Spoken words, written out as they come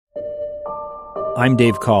I'm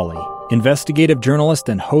Dave Cawley, investigative journalist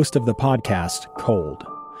and host of the podcast Cold.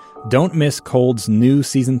 Don't miss Cold's new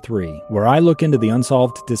Season 3, where I look into the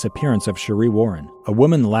unsolved disappearance of Cherie Warren, a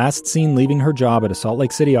woman last seen leaving her job at a Salt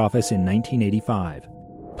Lake City office in 1985.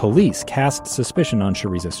 Police cast suspicion on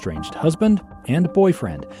Cherie's estranged husband and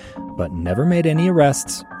boyfriend, but never made any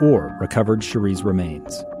arrests or recovered Cherie's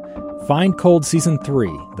remains. Find Cold Season 3,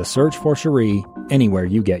 The Search for Cherie, anywhere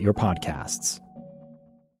you get your podcasts.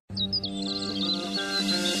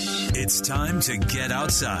 It's time to get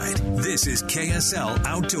outside. This is KSL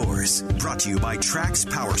Outdoors, brought to you by Trax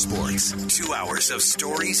Power Sports. 2 hours of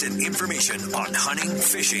stories and information on hunting,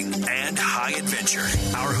 fishing, and high adventure.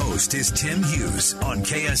 Our host is Tim Hughes on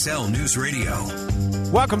KSL News Radio.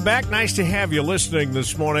 Welcome back. Nice to have you listening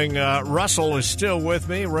this morning. Russell is still with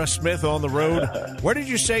me. Russ Smith on the road. Where did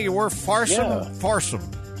you say you were? Farson? Yeah. Farson.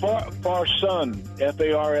 Farson.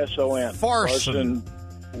 F-A-R-S-O-N. Farson.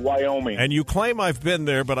 Wyoming. And you claim I've been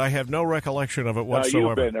there, but I have no recollection of it whatsoever. No,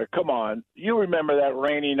 you've been there. Come on. You remember that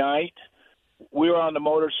rainy night? We were on the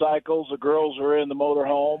motorcycles. The girls were in the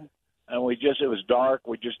motorhome, and it was dark.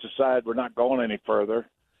 We just decided we're not going any further.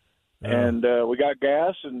 And we got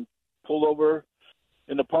gas and pulled over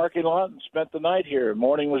in the parking lot and spent the night here.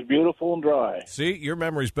 Morning was beautiful and dry. See, your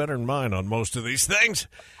memory's better than mine on most of these things.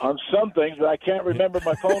 On some things, but I can't remember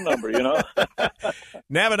my phone number, you know.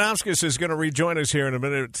 Navadowskis is going to rejoin us here in a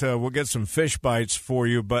minute. We'll get some fish bites for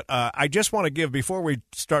you. But I just want to give, before we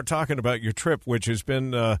start talking about your trip, which has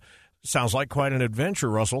been, sounds like quite an adventure,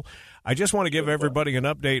 Russell, I just want to give everybody an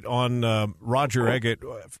update on Roger Eggett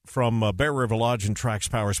from Bear River Lodge and Trax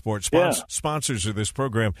Power Sports, sponsors of this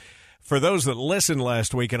program. For those that listened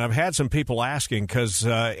last week, and I've had some people asking, because,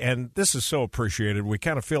 and this is so appreciated, we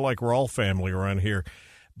kind of feel like we're all family around here.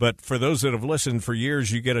 But for those that have listened for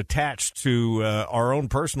years, you get attached to our own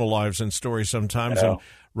personal lives and stories sometimes. And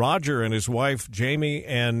Roger and his wife, Jamie,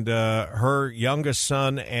 and her youngest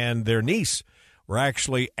son and their niece were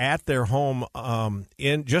actually at their home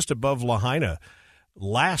in just above Lahaina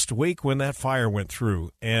last week when that fire went through.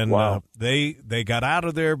 And they got out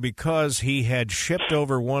of there because he had shipped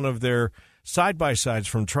over one of their side-by-sides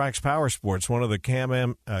from Trax Power Sports, one of the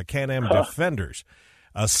Can-Am Defenders,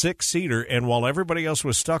 a 6-seater. And while everybody else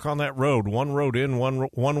was stuck on that road, one road in,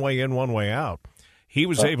 one way in, one way out, he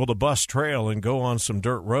was able to bust trail and go on some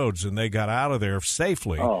dirt roads, and they got out of there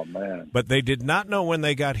safely. Oh, man. But they did not know when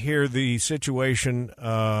they got here the situation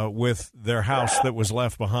with their house that was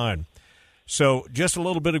left behind. So just a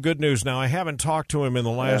little bit of good news. Now, I haven't talked to him in the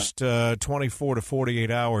last 24 to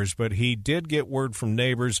 48 hours, but he did get word from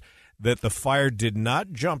neighbors that the fire did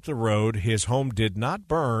not jump the road. His home did not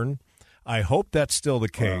burn. I hope that's still the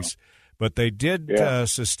case. But they did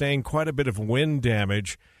sustain quite a bit of wind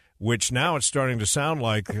damage, which now it's starting to sound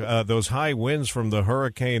like those high winds from the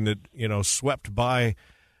hurricane that, swept by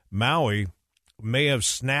Maui may have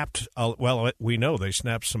snapped, we know they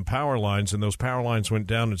snapped some power lines, and those power lines went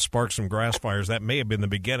down and sparked some grass fires. That may have been the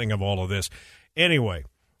beginning of all of this. Anyway,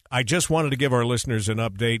 I just wanted to give our listeners an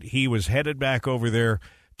update. He was headed back over there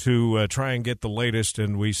to try and get the latest,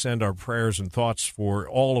 and we send our prayers and thoughts for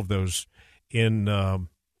all of those in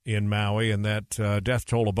Maui, and that death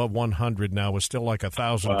toll above 100 now is still like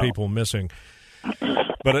 1,000 people missing.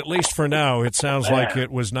 But at least for now, it sounds like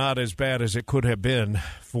it was not as bad as it could have been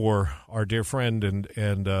for our dear friend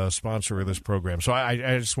and sponsor of this program. So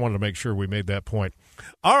I just wanted to make sure we made that point.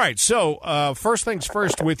 All right, so first things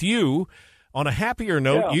first with you. On a happier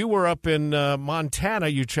note, you were up in Montana.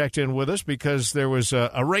 You checked in with us because there was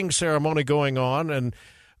a ring ceremony going on, and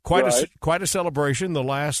quite a celebration. The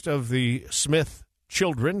last of the Smith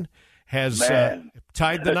children has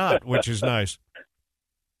tied the knot, which is nice.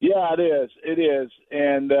 Yeah, it is.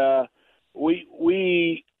 And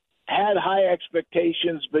we had high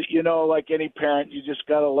expectations, but, like any parent, you just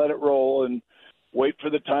got to let it roll and wait for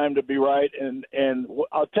the time to be right. And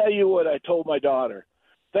I'll tell you what I told my daughter.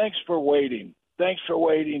 Thanks for waiting. Thanks for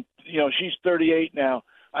waiting. She's 38 now.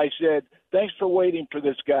 I said, thanks for waiting for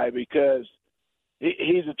this guy, because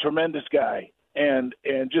he's a tremendous guy and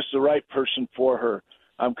just the right person for her.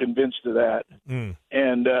 I'm convinced of that.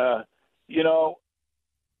 And,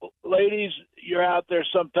 ladies, you're out there.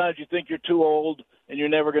 Sometimes you think you're too old and you're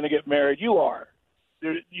never going to get married. You are.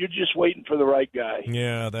 You're just waiting for the right guy.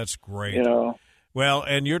 Yeah, that's great. Well,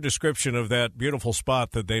 and your description of that beautiful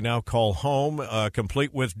spot that they now call home,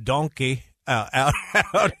 complete with donkey out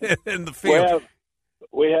in the field.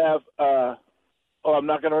 We have I'm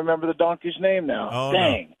not going to remember the donkey's name now. Oh,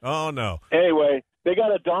 dang. No. Oh, no. Anyway, They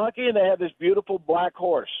got a donkey, and they have this beautiful black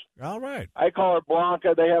horse. All right. I call her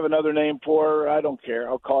Blanca. They have another name for her. I don't care.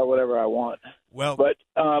 I'll call her whatever I want. Well, but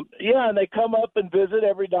and they come up and visit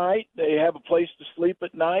every night. They have a place to sleep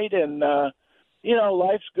at night, and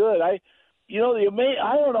life's good. I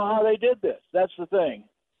don't know how they did this. That's the thing.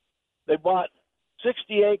 They bought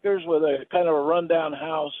 60 acres with a kind of a rundown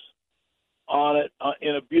house on it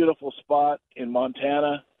in a beautiful spot in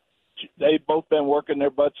Montana. They've both been working their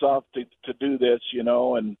butts off to do this,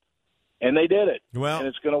 and they did it. Well, and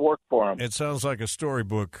it's going to work for them. It sounds like a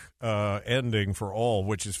storybook ending for all,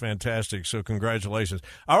 which is fantastic. So congratulations.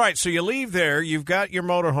 All right, so you leave there. You've got your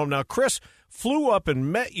motorhome. Now, Chris flew up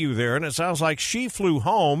and met you there, and it sounds like she flew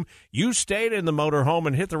home. You stayed in the motorhome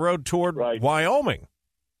and hit the road toward Wyoming.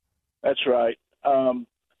 That's right.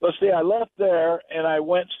 Let's see, I left there, and I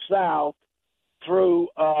went south through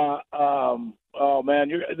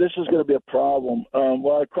this is going to be a problem.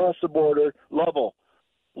 I crossed the border, Lovell,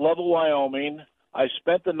 Wyoming. I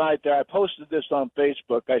spent the night there. I posted this on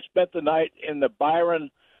Facebook. I spent the night in the Byron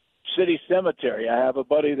City Cemetery. I have a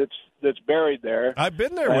buddy that's buried there. I've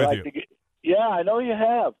been there with you. Yeah, I know you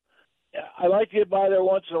have. I like to get by there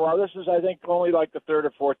once in a while. This is, I think, only like the third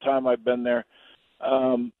or fourth time I've been there.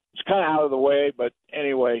 It's kind of out of the way, but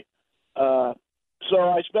anyway. So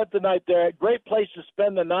I spent the night there. Great place to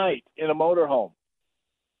spend the night in a motorhome.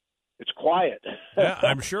 It's quiet. Yeah,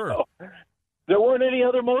 I'm sure. So, there weren't any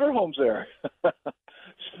other motorhomes there.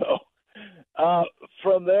 So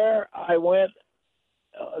from there, I went,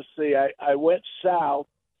 I went south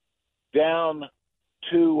down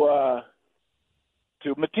to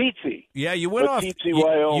Meeteetse. Yeah, you went Wyoming.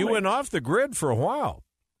 You went off the grid for a while.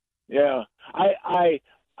 Yeah.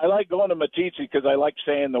 I like going to Meeteetse because I like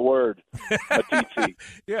saying the word Meeteetse.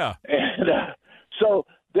 Yeah. And so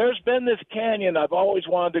there's been this canyon. I've always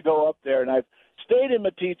wanted to go up there, and I've stayed in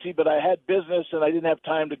Meeteetse, but I had business and I didn't have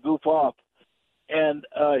time to goof off. And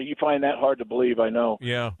you find that hard to believe, I know.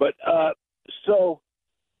 Yeah. But so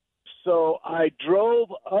I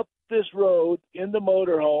drove up this road in the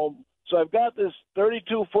motorhome. So I've got this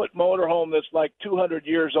 32-foot motorhome that's like 200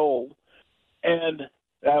 years old, and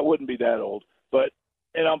that wouldn't be that old,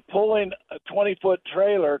 and I'm pulling a 20-foot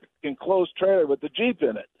trailer, enclosed trailer with the Jeep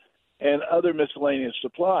in it and other miscellaneous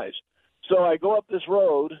supplies. So I go up this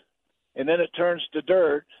road, and then it turns to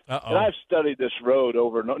dirt. Uh-oh. And I've studied this road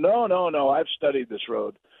over and over. No, I've studied this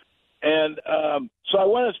road. And so I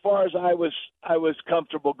went as far as I was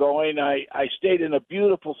comfortable going. I stayed in a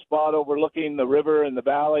beautiful spot overlooking the river and the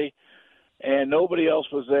valley, and nobody else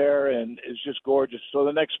was there, and it's just gorgeous. So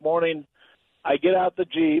the next morning, I get out the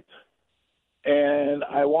Jeep, and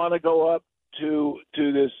I want to go up to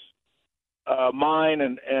this mine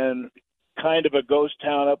and kind of a ghost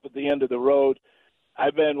town up at the end of the road.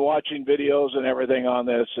 I've been watching videos and everything on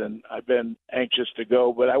this, and I've been anxious to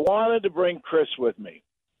go, but I wanted to bring Chris with me.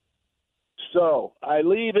 So I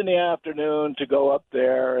leave in the afternoon to go up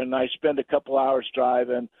there, and I spend a couple hours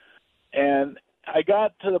driving, and I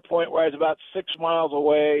got to the point where I was about 6 miles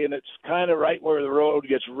away, and it's kind of right where the road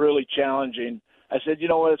gets really challenging. I said, you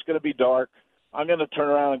know what, it's going to be dark. I'm going to turn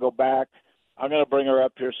around and go back. I'm going to bring her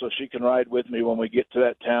up here so she can ride with me when we get to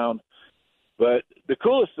that town. But the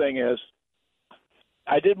coolest thing is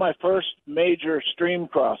I did my first major stream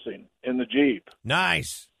crossing in the Jeep.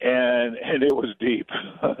 Nice. And it was deep.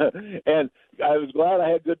 And I was glad I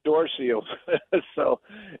had good door seals. So,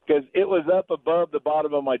 because it was up above the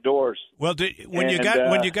bottom of my doors. Well, when you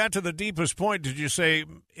got to the deepest point, did you say,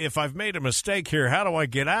 if I've made a mistake here, how do I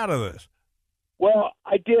get out of this? Well,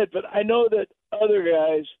 I did, but I know that other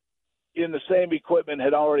guys in the same equipment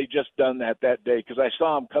had already just done that day because I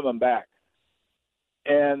saw them coming back.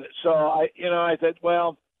 And so I said,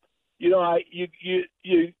 well, you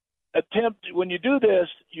attempt, when you do this,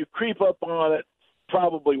 you creep up on it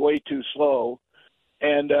probably way too slow,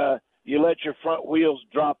 and you let your front wheels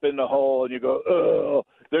drop in the hole, and you go, oh,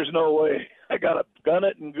 there's no way. I got to gun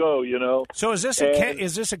it and go, So is this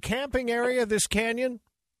a camping area, this canyon?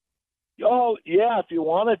 Oh, yeah, if you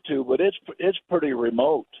wanted to, but it's pretty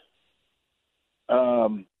remote.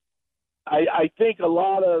 I think a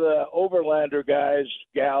lot of the overlander guys,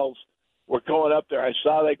 gals, were going up there. I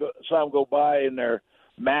saw them go by in their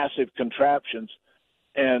massive contraptions,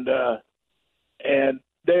 and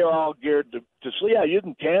they are all geared to sleep. Yeah, you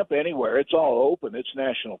can camp anywhere. It's all open. It's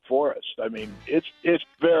national forest. I mean, it's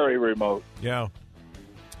very remote. Yeah.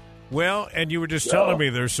 Well, and you were just telling me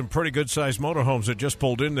there's some pretty good-sized motorhomes that just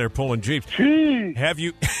pulled in there pulling Jeeps. Gee. Have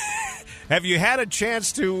you had a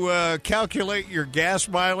chance to calculate your gas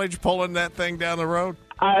mileage pulling that thing down the road?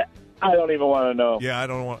 I I don't even want to know. Yeah, I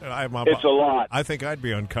don't want. It's a lot. I think I'd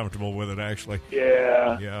be uncomfortable with it, actually.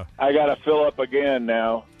 Yeah. I got to fill up again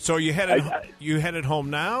now. So you headed home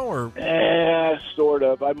now, or? Sort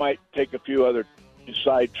of. I might take a few other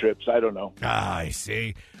side trips. I don't know. I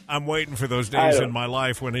see. I'm waiting for those days in my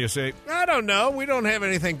life when you say, I don't know, we don't have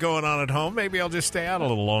anything going on at home. Maybe I'll just stay out a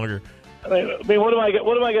little longer. I mean, what am I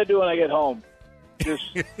going to do when I get home? Just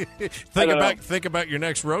think about your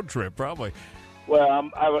next road trip, probably.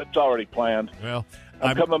 Well, it's already planned. Well,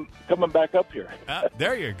 I'm coming back up here.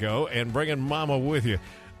 There you go, and bringing Mama with you.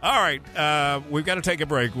 All right, we've got to take a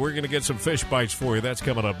break. We're going to get some fish bites for you. That's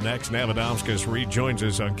coming up next. Navadomskis rejoins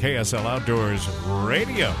us on KSL Outdoors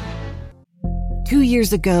Radio. 2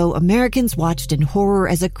 years ago, Americans watched in horror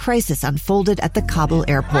as a crisis unfolded at the Kabul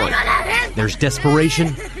airport. There's desperation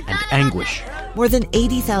and anguish. More than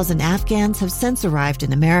 80,000 Afghans have since arrived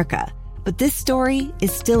in America, but this story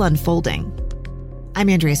is still unfolding. I'm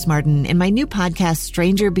Andrea Smartin. In my new podcast,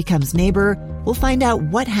 Stranger Becomes Neighbor, we'll find out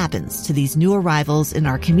what happens to these new arrivals in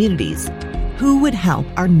our communities. Who would help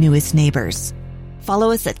our newest neighbors?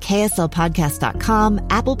 Follow us at kslpodcast.com,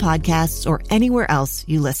 Apple Podcasts, or anywhere else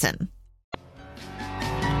you listen.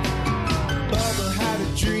 Bubba had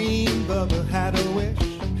a dream, Bubba had a wish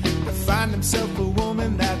to find himself a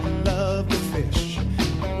woman that loved to fish.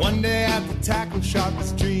 One day at the tackle shop,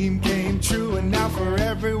 his dream came true, and now for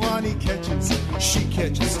everyone he catches, she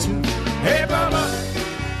catches too. Hey, Bubba,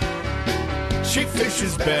 she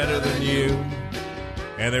fishes better than you.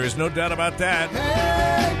 And there is no doubt about that.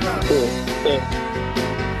 Hey, Bubba,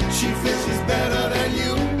 she fishes better than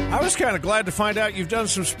you. I was kind of glad to find out you've done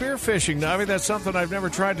some spearfishing, Navi. That's something I've never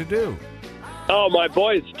tried to do. Oh, my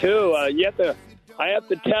boys, too. I have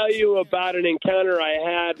to tell you about an encounter I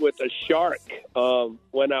had with a shark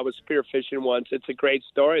when I was spearfishing once. It's a great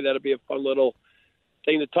story. That'll be a fun little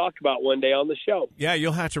thing to talk about one day on the show. Yeah,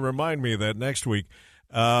 you'll have to remind me of that next week.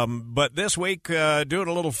 But this week, doing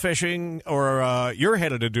a little fishing, or you're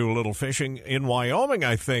headed to do a little fishing in Wyoming,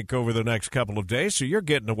 I think, over the next couple of days. So you're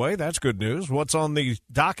getting away. That's good news. What's on the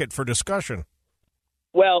docket for discussion?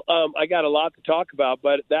 Well, I got a lot to talk about,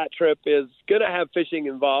 but that trip is going to have fishing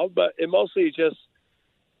involved, but it mostly just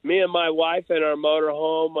me and my wife in our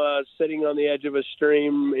motorhome sitting on the edge of a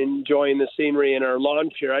stream enjoying the scenery in our lawn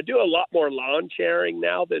chair. I do a lot more lawn chairing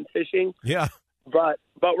now than fishing. Yeah. But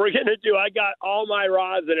we're going to I got all my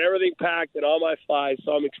rods and everything packed and all my flies,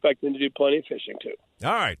 so I'm expecting to do plenty of fishing too.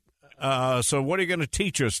 All right. So what are you going to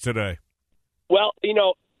teach us today? Well,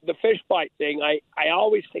 the fish bite thing, I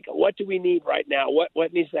always think, what do we need right now?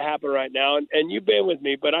 What needs to happen right now? And you've been with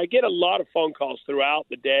me, but I get a lot of phone calls throughout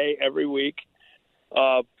the day, every week,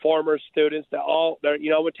 former students that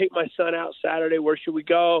would take my son out Saturday. Where should we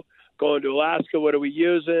go? Going to Alaska. What are we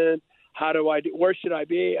using? How do I do? Where should I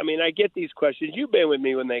be? I mean, I get these questions. You've been with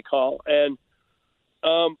me when they call. And,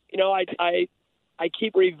 I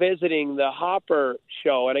keep revisiting the Hopper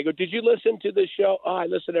show, and I go, did you listen to the show? Oh, I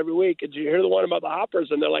listen every week. Did you hear the one about the Hoppers?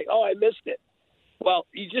 And they're like, oh, I missed it. Well,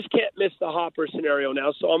 you just can't miss the Hopper scenario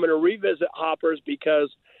now, so I'm going to revisit Hoppers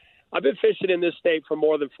because I've been fishing in this state for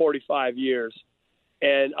more than 45 years,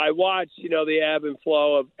 and I watch, the ebb and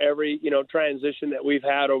flow of every, transition that we've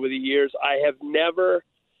had over the years. I have never,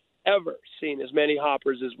 ever seen as many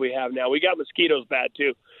Hoppers as we have now. We got mosquitoes bad,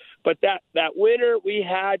 too. But that winter we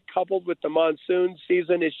had, coupled with the monsoon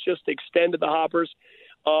season, it's just extended the Hoppers.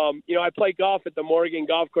 I play golf at the Morgan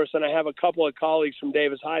Golf Course, and I have a couple of colleagues from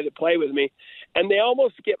Davis High that play with me. And they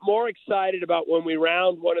almost get more excited about when we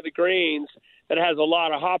round one of the greens that has a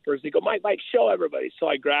lot of Hoppers. They go, Mike, show everybody. So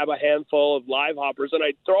I grab a handful of live Hoppers, and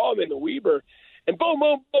I throw them in the Weber. And boom,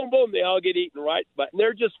 boom, boom, boom, they all get eaten, right? But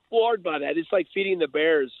they're just floored by that. It's like feeding the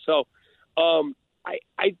bears. So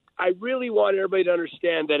I really want everybody to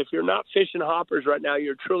understand that if you're not fishing Hoppers right now,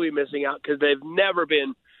 you're truly missing out because they've never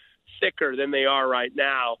been thicker than they are right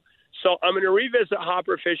now. So I'm going to revisit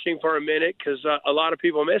Hopper fishing for a minute because a lot of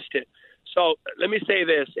people missed it. So let me say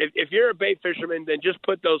this. If you're a bait fisherman, then just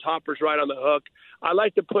put those Hoppers right on the hook. I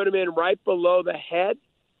like to put them in right below the head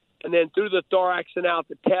and then through the thorax and out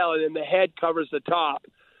the tail, and then the head covers the top.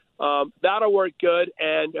 That'll work good.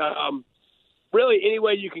 And really, any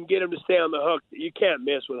way you can get them to stay on the hook, you can't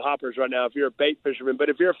miss with Hoppers right now if you're a bait fisherman. But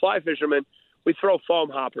if you're a fly fisherman, we throw foam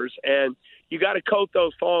Hoppers, and you got to coat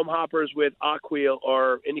those foam Hoppers with Aquil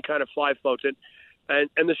or any kind of fly floatant.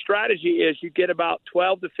 And the strategy is you get about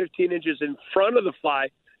 12 to 15 inches in front of the fly.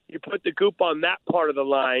 You put the goop on that part of the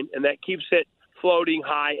line, and that keeps it floating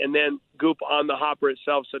high, and then goop on the Hopper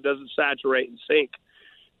itself so it doesn't saturate and sink.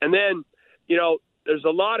 And then, there's a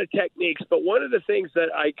lot of techniques, but one of the things that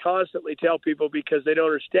I constantly tell people because they don't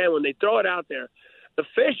understand, when they throw it out there, the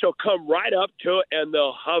fish will come right up to it and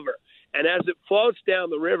they'll hover. And as it floats down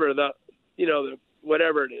the river, the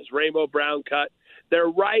whatever it is, rainbow brown cut, they're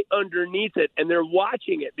right underneath it, and they're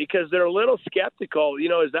watching it because they're a little skeptical.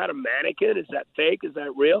 Is that a mannequin? Is that fake? Is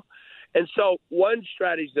that real? And so one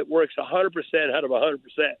strategy that works 100% out of 100%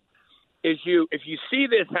 is if you see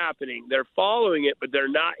this happening, they're following it, but they're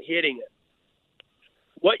not hitting it.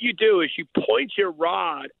 What you do is you point your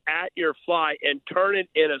rod at your fly and turn it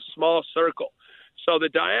in a small circle. So the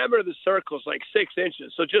diameter of the circle is like 6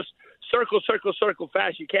 inches. So just circle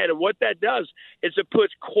fast you can. And what that does is it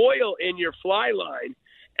puts coil in your fly line,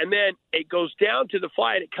 and then it goes down to the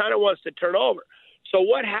fly, and it kind of wants to turn over. So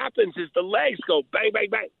what happens is the legs go bang, bang,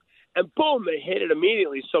 bang, and boom, they hit it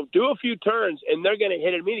immediately. So do a few turns, and they're going to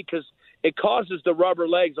hit it immediately because it causes the rubber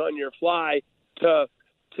legs on your fly to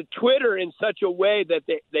twitter in such a way that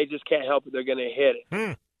they just can't help it. They're going to hit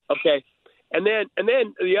it. Okay. And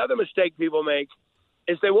then the other mistake people make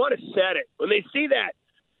is they want to set it. When they see that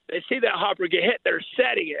hopper get hit, they're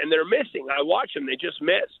setting it and they're missing. I watch them, they just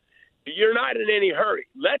miss. You're not in any hurry.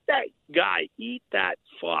 Let that guy eat that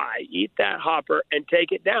fly, eat that hopper, and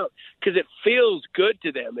take it down because it feels good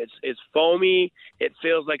to them. It's foamy. It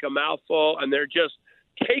feels like a mouthful, and they're just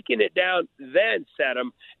taking it down, then set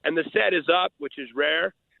them. And the set is up, which is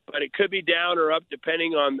rare, but it could be down or up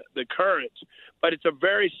depending on the currents. But it's a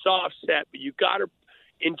very soft set, but you got to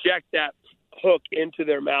inject that hook into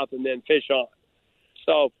their mouth and then fish on.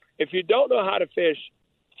 So if you don't know how to fish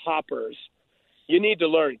hoppers, you need to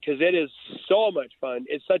learn because it is so much fun.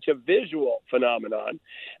 It's such a visual phenomenon.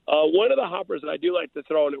 One of the hoppers I do like to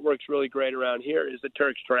throw, and it works really great around here, is the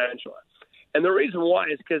Turk's tarantula. And the reason why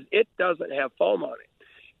is because it doesn't have foam on it.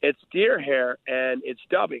 It's deer hair and it's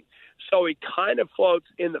dubbing. So it kind of floats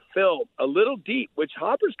in the film a little deep, which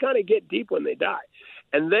hoppers kind of get deep when they die.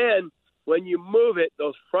 And then when you move it,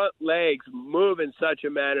 those front legs move in such a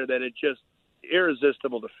manner that it's just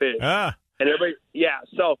irresistible to fish. And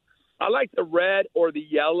so I like the red or the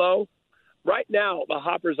yellow. Right now, the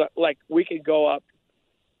hoppers are like we could go up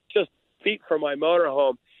just feet from my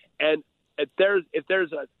motorhome, and if there's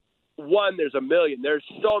a million. There's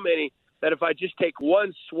so many that if I just take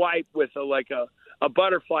one swipe with a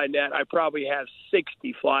butterfly net, I probably have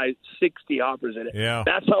 60 hoppers in it. Yeah.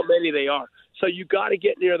 That's how many they are. So you got to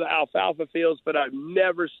get near the alfalfa fields, but I've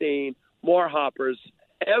never seen more hoppers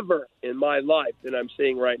ever in my life than I'm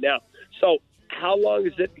seeing right now. So how long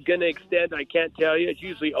is it going to extend? I can't tell you. It's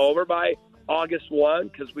usually over by August 1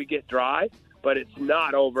 because we get dry, but it's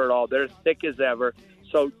not over at all. They're thick as ever.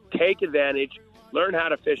 So take advantage. Learn how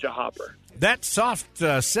to fish a hopper. That soft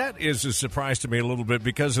set is a surprise to me a little bit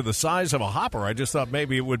because of the size of a hopper. I just thought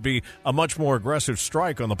maybe it would be a much more aggressive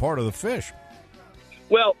strike on the part of the fish.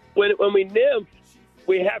 Well, when we nymph,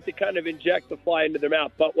 we have to kind of inject the fly into their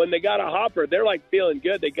mouth. But when they got a hopper, they're like feeling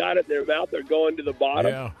good. They got it in their mouth. They're going to the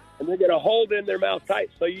bottom. Yeah. And they're going to hold it in their mouth tight.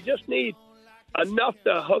 So you just need enough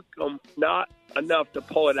to hook them, not enough to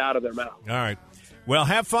pull it out of their mouth. All right. Well,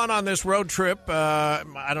 have fun on this road trip. I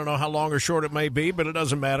don't know how long or short it may be, but it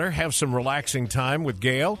doesn't matter. Have some relaxing time with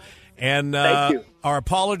Gail. And Thank you. Our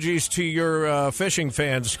apologies to your fishing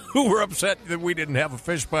fans who were upset that we didn't have a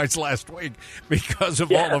fish bites last week because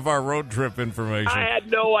of all of our road trip information. I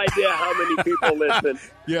had no idea how many people listen.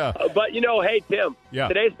 Yeah. But, hey, Tim,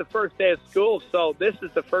 today's the first day of school, so this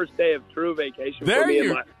is the first day of true vacation for me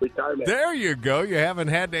in my retirement. There you go. You haven't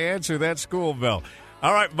had to answer that school bell.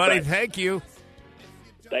 All right, buddy. Thanks. Thank you.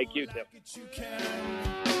 Thank you, Tim.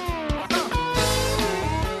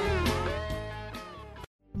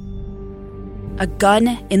 A gun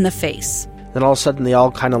in the face. Then all of a sudden they all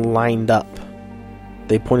kind of lined up.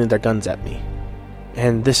 They pointed their guns at me.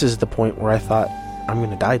 And this is the point where I thought, I'm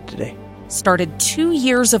going to die today. Started 2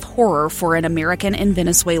 years of horror for an American in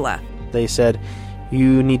Venezuela. They said,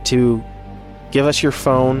 you need to give us your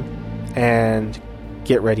phone and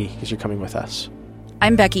get ready because you're coming with us.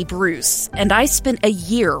 I'm Becky Bruce, and I spent a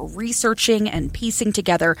year researching and piecing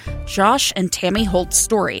together Josh and Tammy Holt's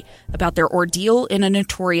story about their ordeal in a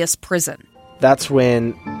notorious prison. That's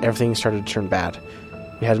when everything started to turn bad.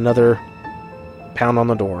 We had another pound on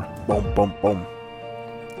the door. Boom, boom, boom.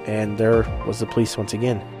 And there was the police once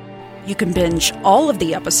again. You can binge all of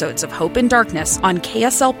the episodes of Hope and Darkness on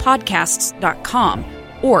KSLPodcasts.com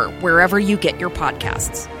or wherever you get your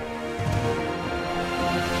podcasts.